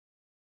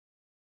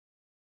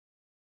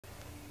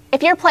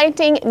If you're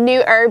planting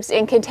new herbs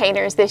in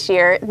containers this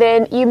year,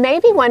 then you may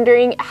be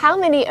wondering how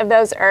many of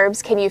those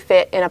herbs can you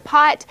fit in a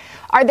pot?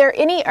 Are there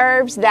any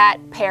herbs that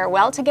pair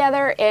well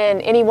together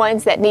and any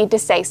ones that need to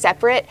stay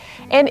separate?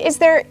 And is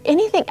there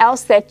anything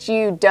else that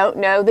you don't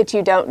know that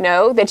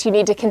you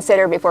need to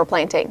consider before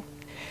planting?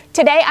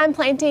 Today I'm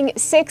planting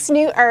 6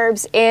 new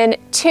herbs in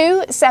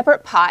 2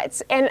 separate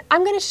pots, and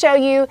I'm going to show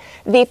you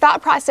the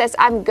thought process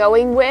I'm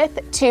going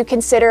with to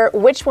consider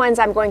which ones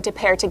I'm going to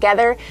pair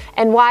together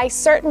and why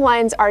certain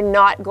ones are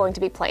not going to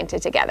be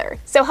planted together.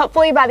 So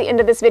hopefully by the end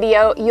of this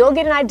video you'll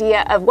get an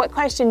idea of what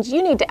questions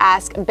you need to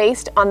ask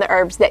based on the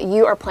herbs that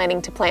you are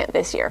planning to plant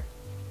this year.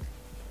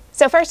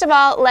 So first of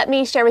all, let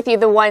me share with you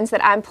the ones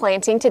that I'm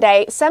planting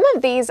today. Some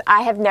of these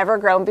I have never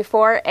grown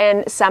before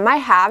and some I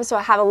have, so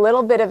I have a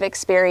little bit of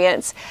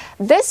experience.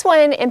 This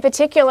one in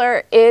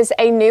particular is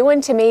a new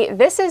one to me.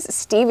 This is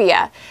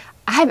stevia.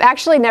 I've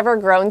actually never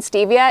grown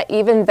stevia,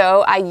 even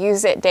though I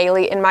use it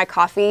daily in my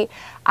coffee.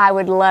 I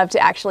would love to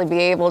actually be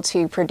able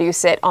to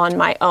produce it on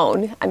my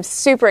own. I'm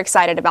super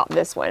excited about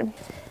this one.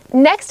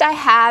 Next, I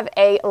have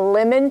a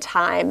lemon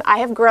thyme. I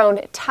have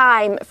grown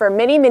thyme for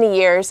many, many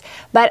years,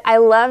 but I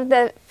love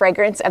the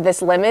fragrance of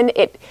this lemon.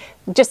 It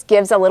just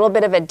gives a little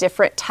bit of a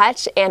different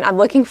touch, and I'm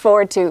looking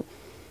forward to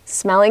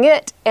smelling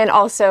it and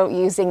also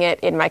using it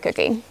in my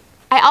cooking.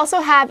 I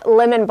also have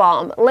lemon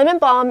balm. Lemon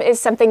balm is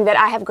something that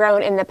I have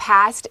grown in the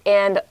past,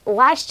 and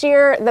last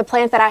year the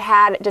plant that I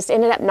had just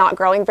ended up not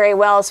growing very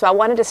well, so I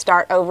wanted to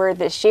start over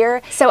this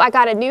year. So I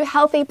got a new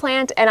healthy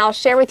plant, and I'll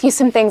share with you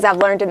some things I've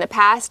learned in the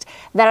past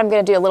that I'm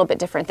going to do a little bit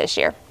different this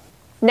year.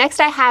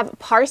 Next, I have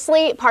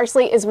parsley.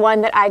 Parsley is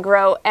one that I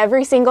grow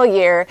every single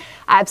year.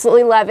 I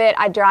absolutely love it.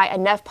 I dry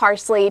enough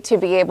parsley to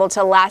be able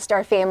to last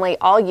our family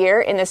all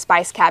year in the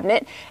spice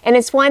cabinet. And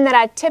it's one that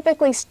I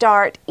typically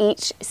start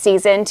each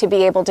season to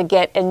be able to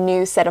get a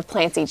new set of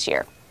plants each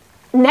year.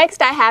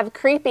 Next, I have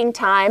creeping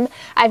thyme.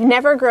 I've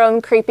never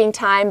grown creeping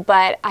thyme,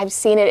 but I've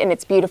seen it and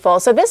it's beautiful.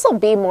 So this will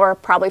be more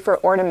probably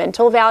for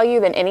ornamental value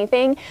than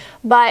anything.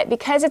 But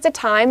because it's a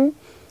thyme,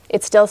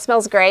 it still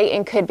smells great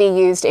and could be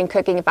used in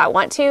cooking if I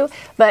want to,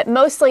 but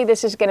mostly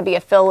this is going to be a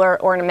filler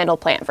ornamental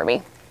plant for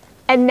me.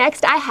 And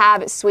next I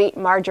have sweet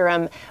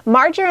marjoram.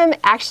 Marjoram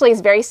actually is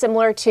very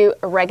similar to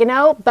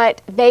oregano,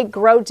 but they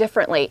grow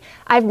differently.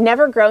 I've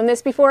never grown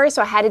this before,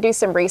 so I had to do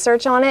some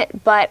research on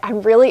it, but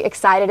I'm really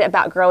excited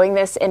about growing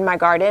this in my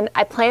garden.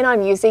 I plan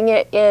on using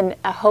it in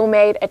a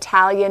homemade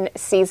Italian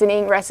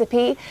seasoning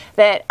recipe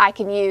that I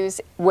can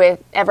use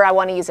whenever I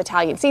want to use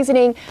Italian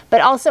seasoning, but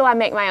also I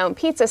make my own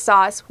pizza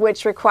sauce,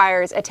 which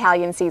requires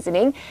Italian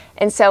seasoning.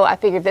 And so I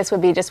figured this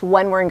would be just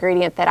one more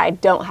ingredient that I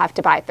don't have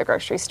to buy at the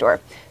grocery store.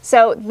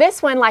 So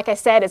this one, like I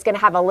said, is going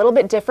to have a little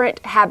bit different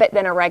habit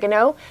than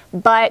oregano,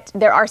 but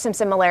there are some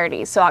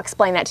similarities. So I'll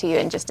explain that to you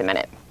in just a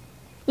minute.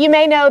 You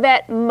may know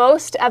that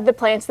most of the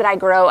plants that I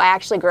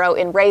actually grow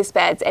in raised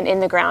beds and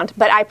in the ground,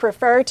 but I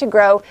prefer to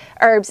grow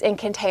herbs in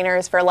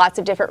containers for lots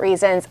of different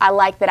reasons. I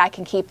like that I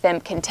can keep them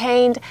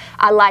contained.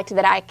 I like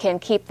that I can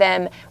keep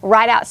them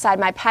right outside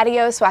my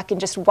patio so I can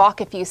just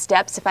walk a few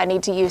steps if I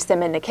need to use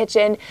them in the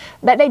kitchen.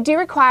 But they do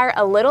require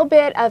a little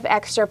bit of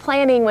extra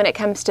planning when it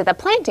comes to the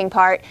planting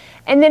part.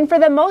 And then for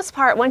the most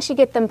part, once you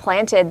get them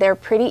planted, they're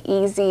pretty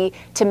easy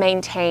to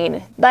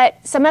maintain. But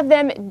some of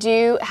them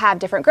do have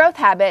different growth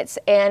habits,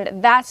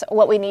 and that's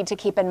what we need to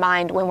keep in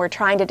mind when we're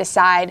trying to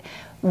decide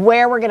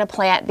where we're going to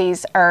plant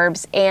these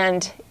herbs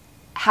and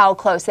how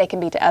close they can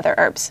be to other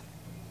herbs.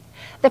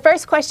 The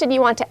first question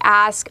you want to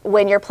ask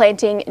when you're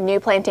planting new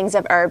plantings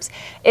of herbs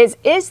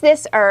is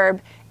this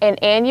herb an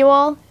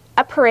annual,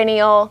 a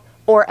perennial,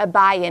 or a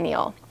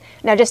biennial?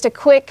 Now just a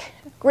quick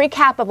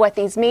recap of what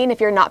these mean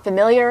if you're not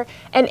familiar.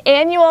 An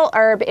annual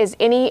herb is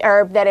any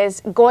herb that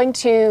is going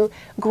to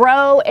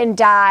grow and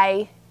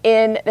die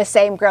in the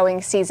same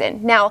growing season.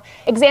 Now,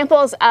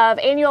 examples of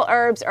annual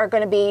herbs are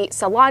going to be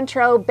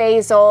cilantro,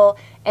 basil,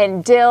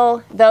 and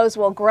dill. Those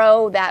will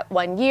grow that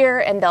one year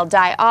and they'll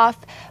die off.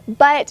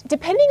 But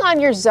depending on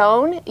your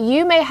zone,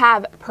 you may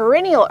have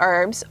perennial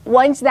herbs,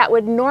 ones that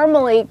would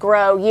normally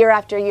grow year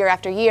after year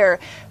after year,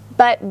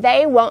 but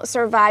they won't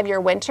survive your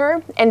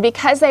winter. And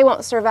because they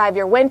won't survive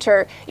your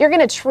winter, you're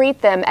going to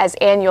treat them as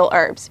annual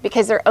herbs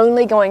because they're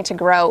only going to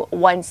grow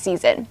one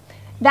season.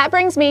 That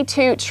brings me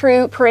to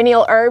true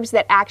perennial herbs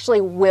that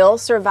actually will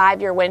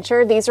survive your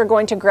winter. These are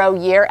going to grow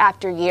year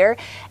after year.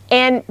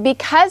 And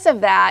because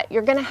of that,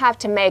 you're going to have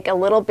to make a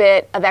little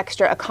bit of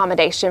extra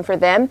accommodation for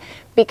them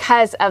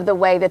because of the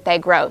way that they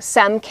grow.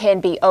 Some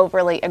can be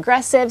overly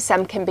aggressive,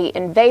 some can be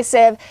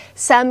invasive,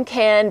 some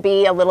can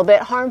be a little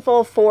bit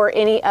harmful for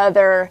any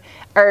other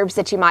herbs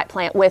that you might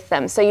plant with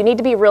them. So you need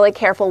to be really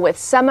careful with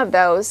some of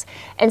those.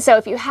 And so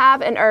if you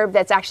have an herb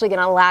that's actually going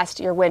to last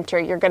your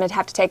winter, you're going to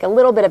have to take a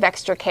little bit of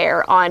extra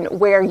care on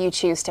where you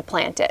choose to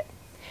plant it.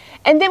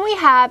 And then we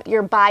have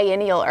your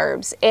biennial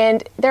herbs,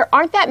 and there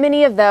aren't that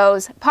many of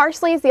those.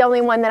 Parsley is the only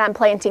one that I'm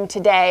planting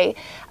today.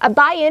 A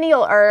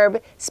biennial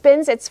herb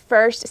spends its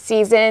first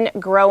season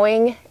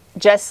growing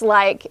just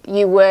like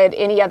you would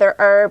any other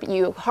herb.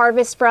 You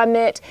harvest from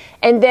it,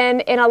 and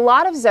then in a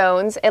lot of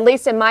zones, at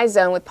least in my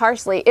zone with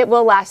parsley, it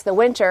will last the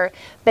winter,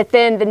 but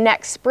then the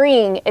next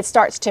spring it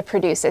starts to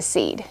produce a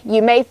seed.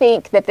 You may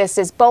think that this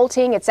is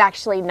bolting. It's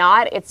actually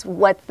not. It's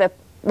what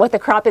the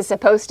crop is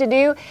supposed to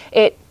do.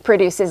 It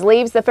produces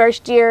leaves the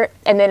first year,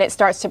 and then it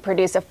starts to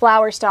produce a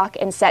flower stalk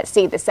and set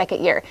seed the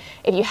second year.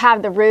 If you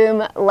have the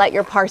room, let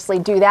your parsley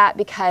do that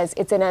because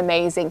it's an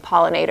amazing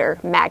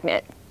pollinator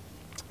magnet.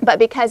 But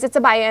because it's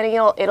a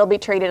biennial, it'll be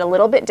treated a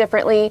little bit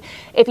differently.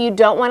 If you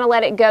don't want to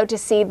let it go to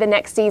seed the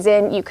next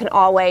season, you can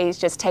always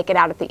just take it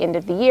out at the end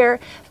of the year.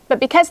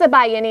 But because the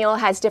biennial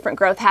has different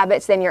growth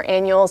habits than your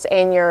annuals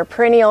and your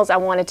perennials, I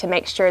wanted to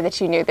make sure that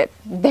you knew that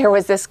there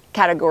was this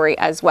category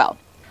as well.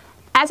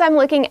 As I'm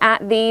looking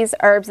at these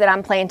herbs that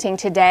I'm planting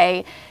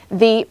today,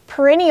 the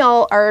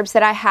perennial herbs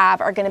that I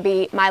have are going to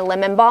be my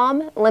lemon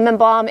balm. Lemon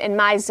balm in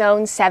my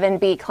zone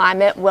 7B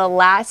climate will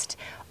last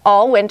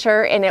all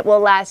winter, and it will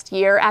last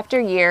year after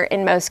year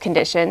in most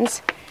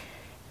conditions.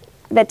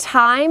 The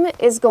thyme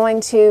is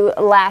going to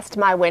last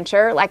my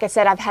winter. Like I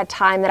said, I've had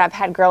thyme that I've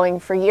had growing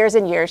for years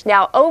and years.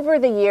 Now, over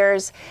the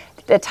years,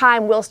 the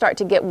thyme will start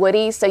to get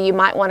woody, so you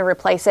might want to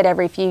replace it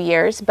every few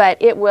years, but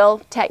it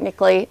will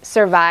technically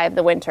survive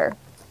the winter.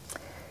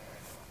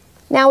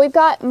 Now we've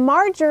got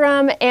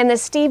marjoram and the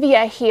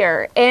stevia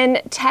here, and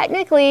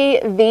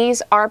technically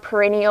these are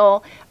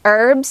perennial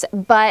herbs,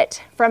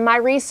 but from my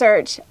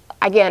research,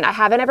 again, I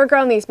haven't ever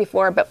grown these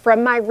before, but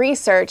from my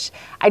research,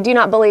 I do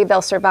not believe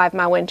they'll survive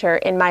my winter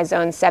in my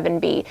zone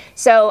 7B.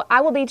 So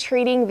I will be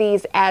treating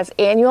these as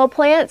annual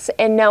plants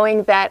and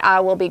knowing that I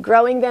will be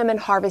growing them and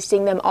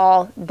harvesting them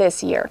all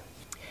this year.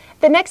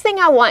 The next thing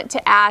I want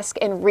to ask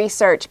and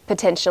research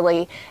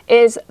potentially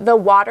is the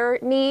water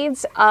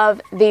needs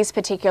of these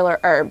particular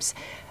herbs.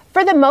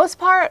 For the most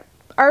part,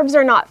 herbs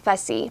are not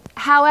fussy.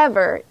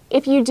 However,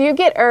 if you do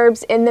get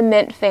herbs in the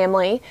mint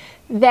family,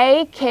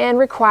 they can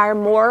require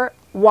more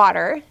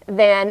water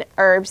than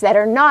herbs that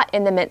are not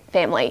in the mint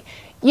family.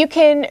 You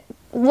can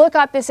look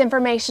up this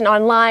information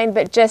online,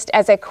 but just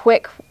as a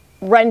quick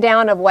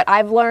rundown of what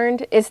I've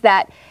learned is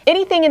that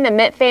anything in the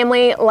mint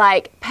family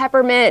like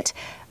peppermint,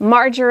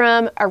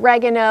 marjoram,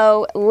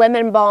 oregano,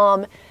 lemon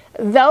balm,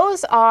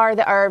 those are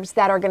the herbs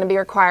that are going to be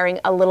requiring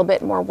a little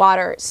bit more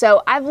water.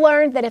 So I've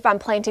learned that if I'm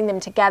planting them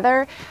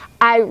together,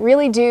 I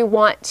really do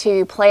want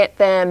to plant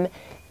them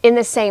in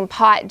the same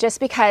pot just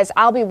because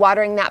I'll be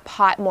watering that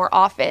pot more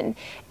often.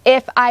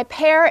 If I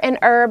pair an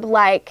herb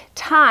like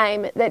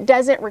thyme that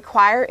doesn't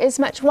require as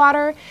much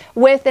water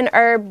with an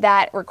herb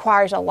that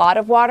requires a lot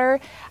of water,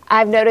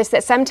 I've noticed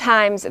that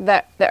sometimes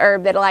the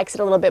herb that likes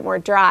it a little bit more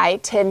dry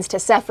tends to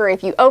suffer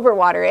if you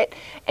overwater it.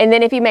 And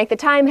then if you make the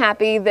thyme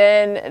happy,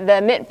 then the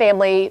mint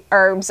family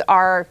herbs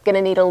are going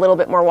to need a little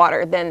bit more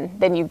water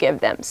than you give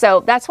them.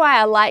 So that's why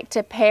I like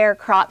to pair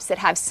crops that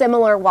have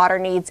similar water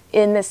needs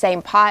in the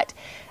same pot.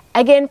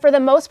 Again, for the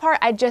most part,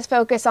 I just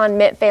focus on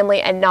mint family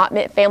and not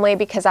mint family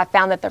because I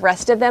found that the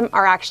rest of them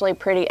are actually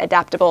pretty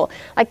adaptable.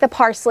 Like the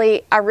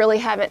parsley, I really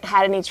haven't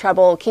had any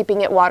trouble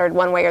keeping it watered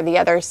one way or the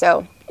other,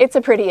 so it's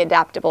a pretty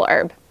adaptable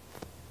herb.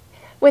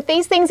 With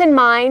these things in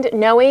mind,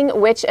 knowing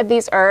which of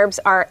these herbs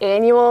are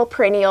annual,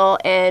 perennial,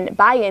 and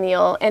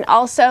biennial, and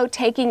also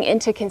taking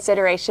into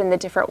consideration the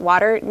different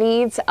water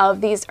needs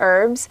of these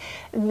herbs,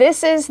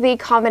 this is the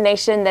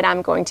combination that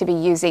I'm going to be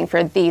using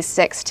for these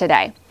 6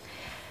 today.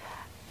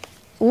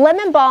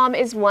 Lemon balm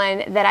is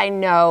one that I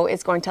know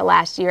is going to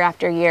last year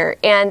after year,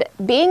 and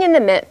being in the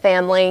mint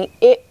family,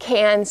 it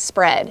can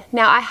spread.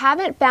 Now, I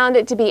haven't found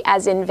it to be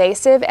as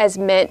invasive as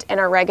mint and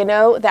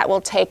oregano that will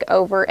take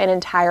over an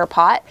entire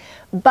pot,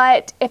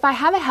 but if I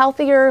have a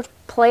healthier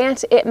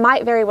plant, it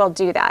might very well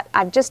do that.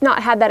 I've just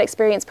not had that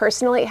experience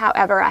personally.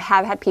 However, I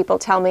have had people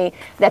tell me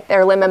that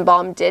their lemon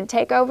balm did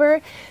take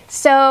over.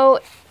 So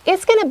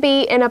it's going to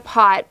be in a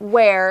pot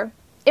where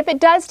if it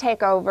does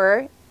take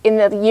over, in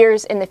the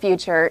years in the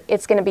future,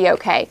 it's going to be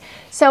okay.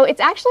 So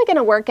it's actually going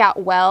to work out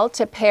well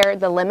to pair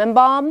the lemon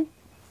balm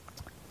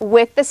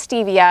with the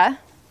stevia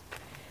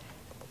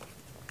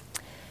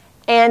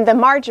and the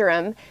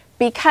marjoram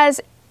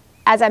because,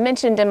 as I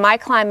mentioned, in my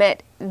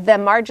climate, the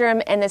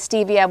marjoram and the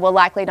stevia will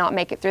likely not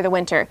make it through the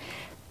winter.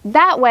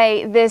 That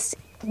way, this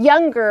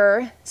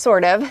younger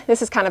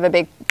this is kind of a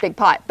big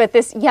pot, but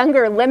this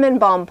younger lemon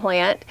balm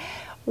plant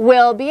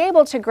will be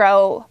able to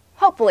grow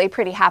hopefully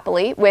pretty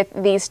happily with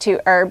these 2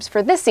 herbs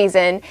for this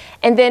season,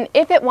 and then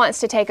if it wants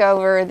to take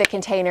over the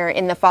container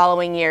in the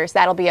following years,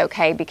 that'll be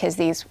okay because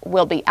these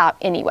will be out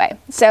anyway.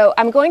 So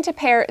I'm going to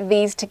pair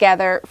these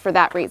together for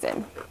that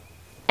reason.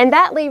 And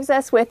that leaves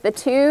us with the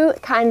 2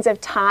 kinds of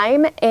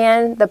thyme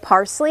and the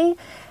parsley.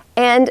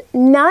 And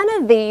none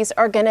of these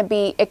are going to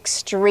be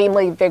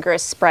extremely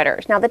vigorous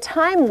spreaders. Now the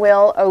time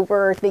will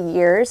over the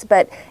years,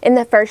 but in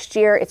the first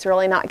year it's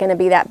really not going to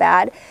be that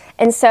bad.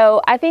 And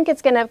so I think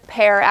it's going to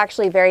pair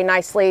actually very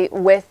nicely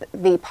with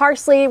the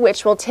parsley,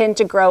 which will tend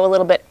to grow a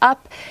little bit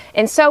up,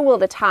 and so will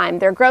the thyme.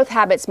 Their growth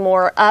habits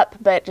more up,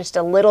 but just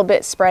a little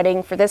bit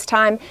spreading for this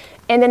time.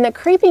 And then the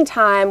creeping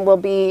thyme will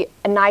be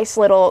a nice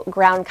little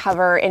ground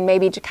cover and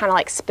maybe just kind of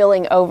like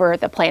spilling over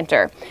the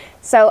planter.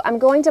 So I'm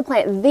going to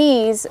plant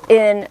these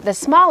in the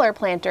smaller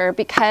planter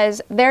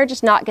because they're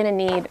just not going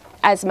to need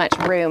as much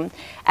room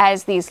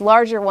as these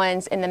larger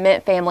ones in the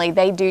mint family.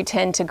 They do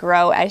tend to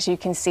grow, as you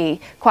can see,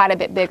 quite a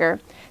bit bigger.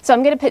 So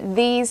I'm going to put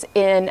these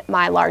in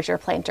my larger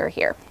planter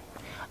here.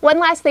 One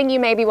last thing you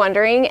may be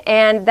wondering,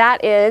 and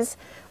that is,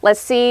 let's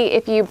see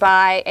if you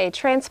buy a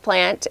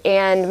transplant,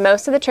 and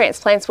most of the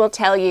transplants will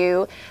tell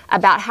you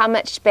about how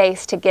much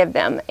space to give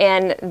them.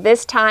 And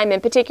this time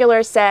in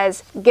particular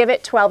says, give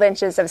it 12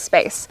 inches of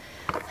space.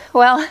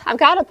 Well, I've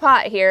got a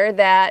pot here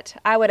that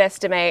I would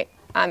estimate,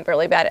 I'm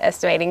really bad at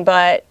estimating,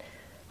 but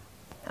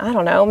I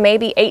don't know,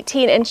 maybe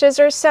 18 inches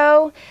or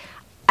so.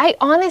 I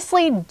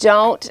honestly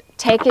don't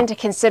take into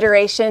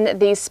consideration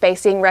these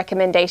spacing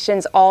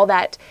recommendations all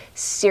that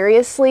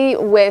seriously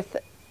with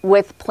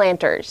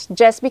planters,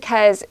 just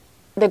because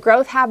the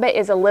growth habit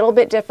is a little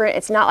bit different.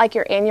 It's not like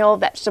your annual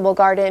vegetable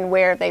garden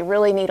where they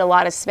really need a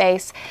lot of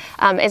space.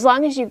 As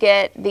long as you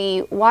get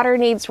the water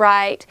needs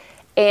right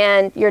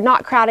and you're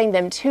not crowding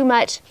them too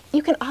much,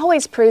 you can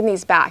always prune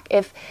these back.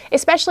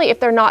 Especially if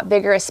they're not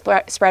vigorous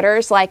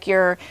spreaders like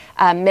your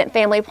mint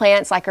family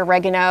plants, like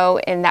oregano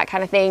and that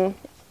kind of thing,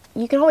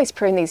 you can always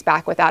prune these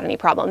back without any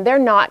problem. They're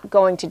not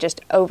going to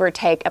just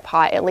overtake a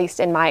pot, at least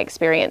in my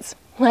experience,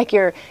 like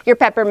your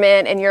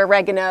peppermint and your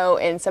oregano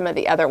and some of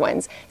the other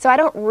ones. So I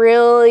don't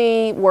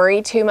really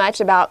worry too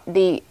much about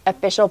the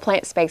official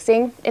plant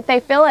spacing. If they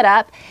fill it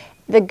up,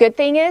 the good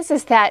thing is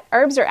that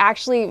herbs are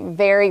actually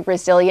very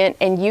resilient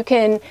and you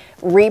can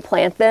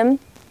replant them.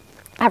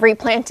 I've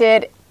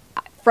replanted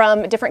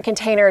from different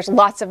containers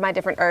lots of my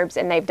different herbs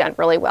and they've done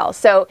really well.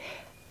 So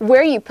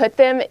where you put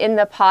them in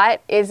the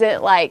pot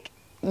isn't like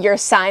you're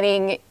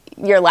signing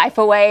your life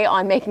away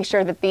on making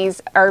sure that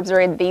these herbs are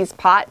in these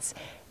pots.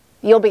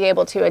 You'll be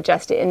able to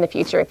adjust it in the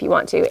future if you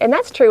want to. And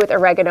that's true with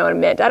oregano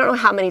and mint. I don't know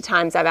how many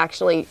times I've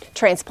actually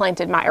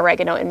transplanted my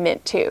oregano and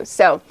mint too.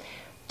 So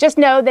just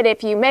know that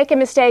if you make a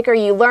mistake or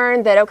you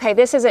learn that, okay,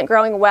 this isn't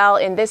growing well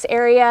in this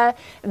area,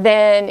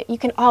 then you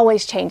can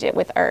always change it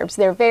with herbs.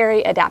 They're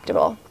very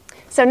adaptable.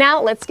 So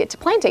now let's get to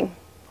planting.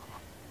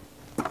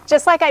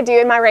 Just like I do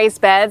in my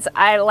raised beds,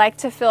 I like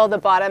to fill the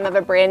bottom of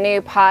a brand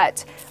new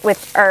pot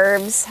with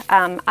herbs.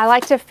 I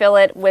like to fill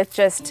it with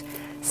just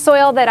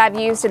soil that I've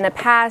used in the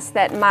past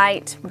that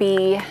might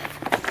be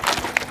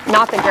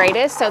not the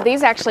greatest. So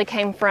these actually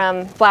came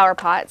from flower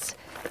pots,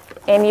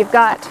 and you've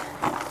got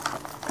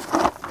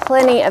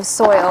plenty of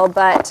soil,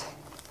 but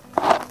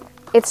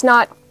it's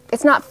not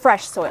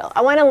fresh soil.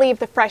 I want to leave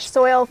the fresh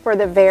soil for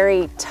the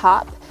very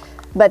top,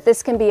 but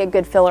this can be a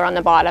good filler on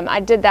the bottom.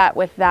 I did that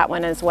with that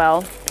one as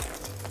well.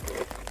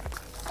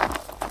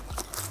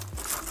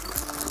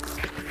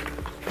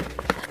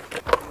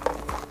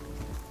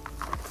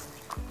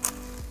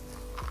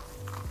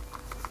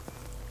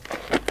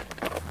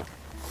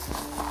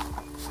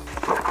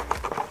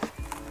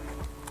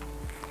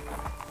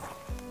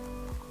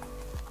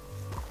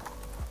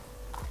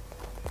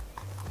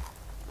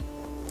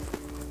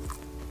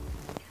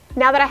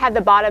 Now that I have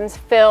the bottoms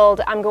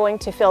filled, I'm going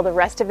to fill the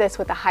rest of this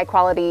with a high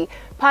quality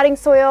potting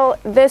soil.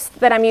 This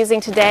that I'm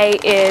using today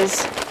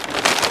is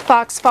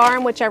Fox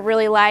Farm, which I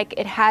really like.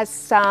 It has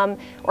some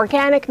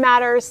organic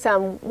matter,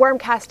 some worm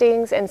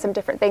castings, and some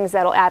different things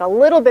that'll add a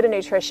little bit of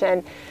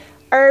nutrition.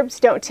 Herbs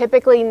don't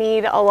typically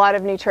need a lot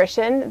of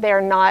nutrition.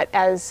 They're not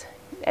as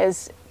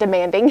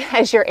demanding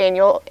as your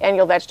annual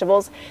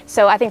vegetables.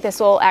 So I think this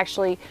will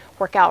actually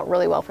work out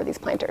really well for these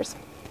planters.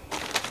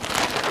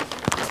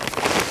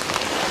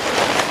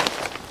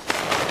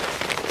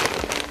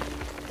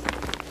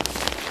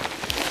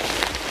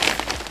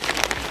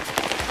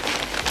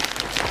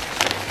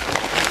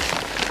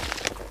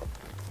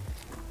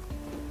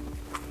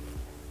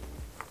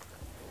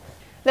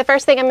 The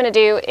first thing I'm going to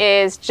do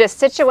is just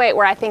situate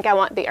where I think I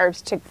want the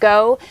herbs to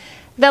go.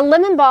 The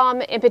lemon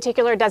balm in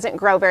particular doesn't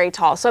grow very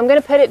tall, so I'm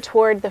going to put it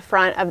toward the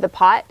front of the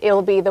pot.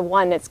 It'll be the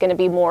one that's going to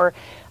be more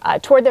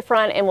toward the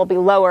front and will be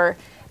lower.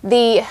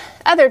 The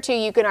other two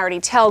you can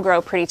already tell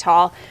grow pretty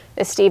tall.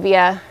 The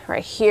stevia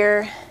right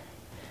here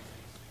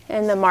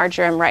and the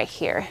marjoram right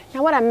here.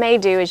 Now what I may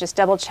do is just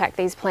double check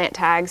these plant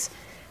tags.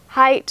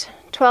 Height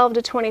 12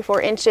 to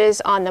 24 inches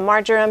on the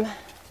marjoram.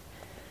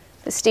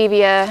 The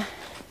stevia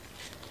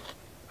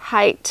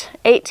height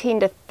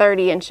 18 to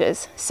 30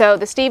 inches. So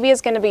the stevia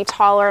is going to be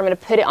taller. I'm going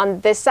to put it on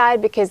this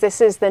side because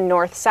this is the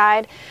north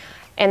side.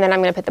 And then I'm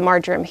going to put the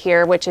marjoram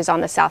here, which is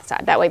on the south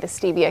side. That way the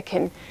stevia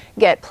can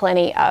get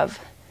plenty of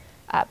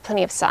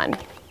sun.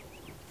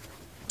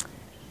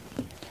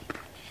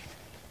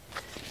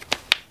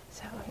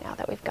 So now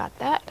that we've got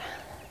that,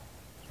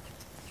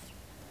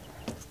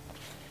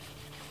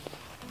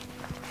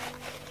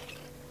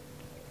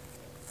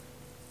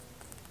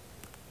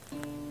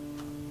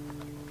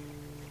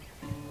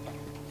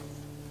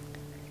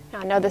 Now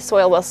I know the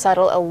soil will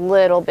settle a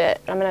little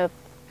bit. I'm going to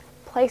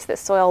place the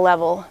soil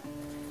level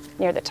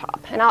near the top,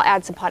 and I'll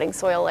add some potting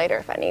soil later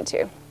if I need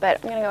to, but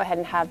I'm going to go ahead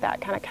and have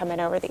that kind of come in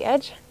over the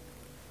edge.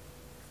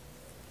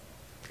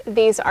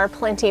 These are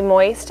plenty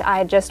moist.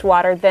 I just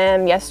watered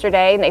them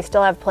yesterday and they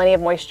still have plenty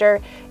of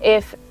moisture.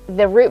 If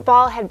the root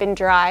ball had been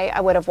dry,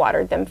 I would have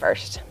watered them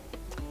first.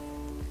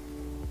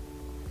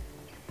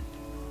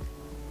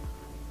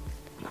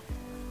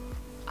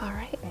 All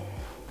right.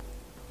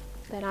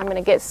 Then I'm going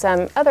to get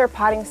some other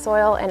potting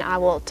soil and I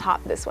will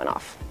top this one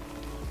off.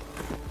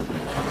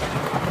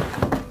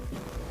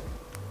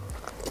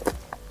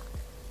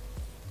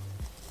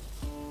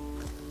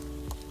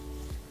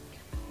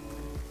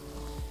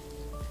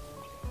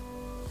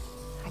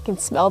 I can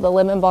smell the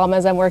lemon balm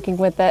as I'm working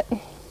with it.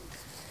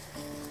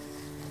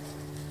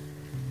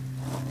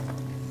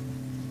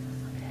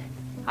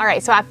 All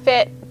right, so I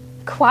fit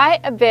quite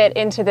a bit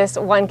into this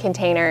one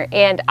container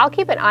and I'll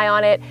keep an eye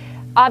on it.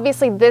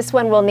 Obviously this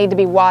one will need to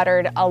be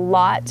watered a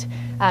lot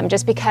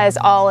just because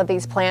all of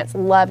these plants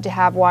love to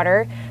have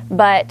water,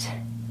 but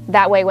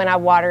that way when I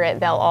water it,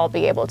 they'll all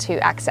be able to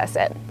access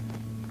it.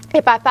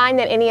 If I find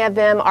that any of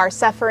them are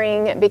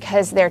suffering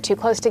because they're too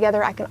close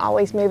together, I can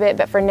always move it.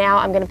 But for now,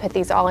 I'm going to put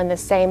these all in the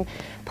same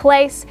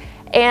place.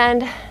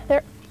 And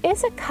there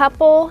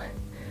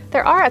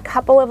are a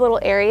couple of little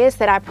areas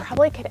that I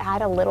probably could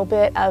add a little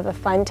bit of a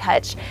fun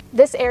touch.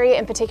 This area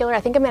in particular, I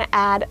think I'm going to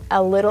add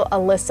a little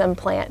alyssum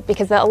plant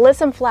because the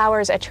alyssum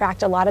flowers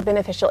attract a lot of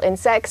beneficial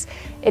insects.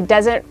 It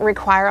doesn't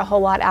require a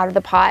whole lot out of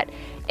the pot.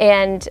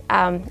 And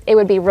it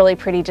would be really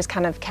pretty just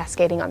kind of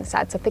cascading on the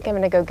side. So I think I'm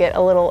going to go get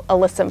a little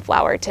alyssum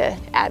flower to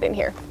add in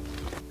here.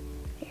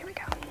 Here we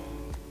go.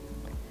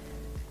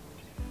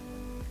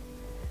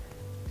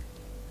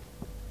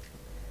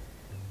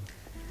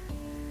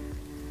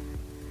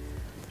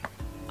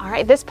 All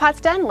right, this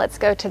pot's done. Let's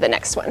go to the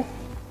next one.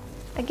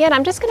 Again,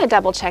 I'm just going to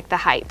double check the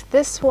height.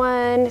 This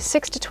one,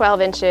 6 to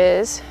 12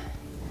 inches.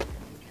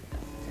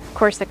 Of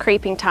course, the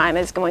creeping time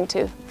is going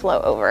to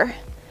flow over.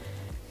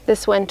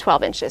 This one,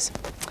 12 inches.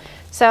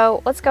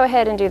 So let's go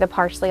ahead and do the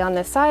parsley on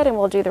this side and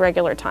we'll do the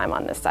regular thyme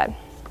on this side.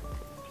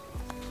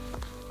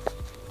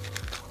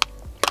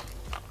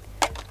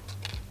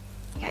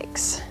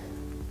 Yikes.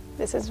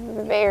 This is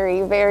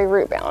very, very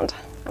root bound.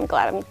 I'm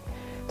glad I'm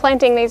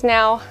planting these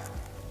now.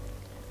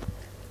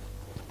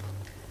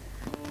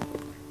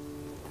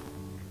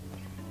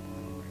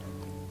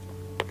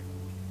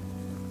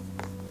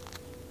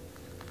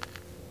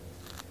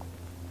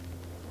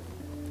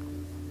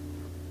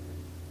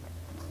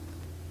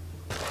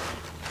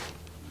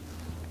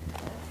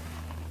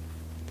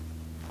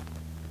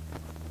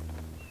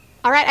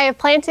 All right, I have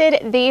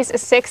planted these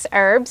 6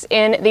 herbs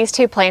in these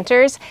 2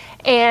 planters,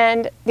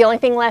 and the only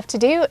thing left to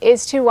do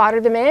is to water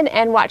them in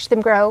and watch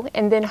them grow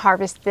and then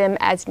harvest them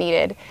as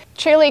needed.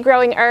 Truly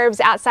growing herbs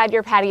outside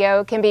your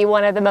patio can be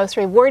one of the most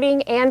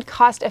rewarding and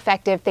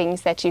cost-effective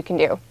things that you can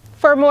do.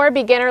 For more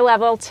beginner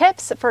level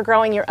tips for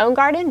growing your own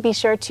garden, be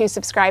sure to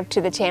subscribe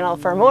to the channel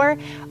for more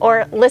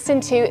or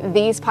listen to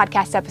these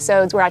podcast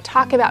episodes where I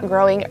talk about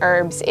growing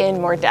herbs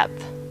in more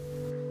depth.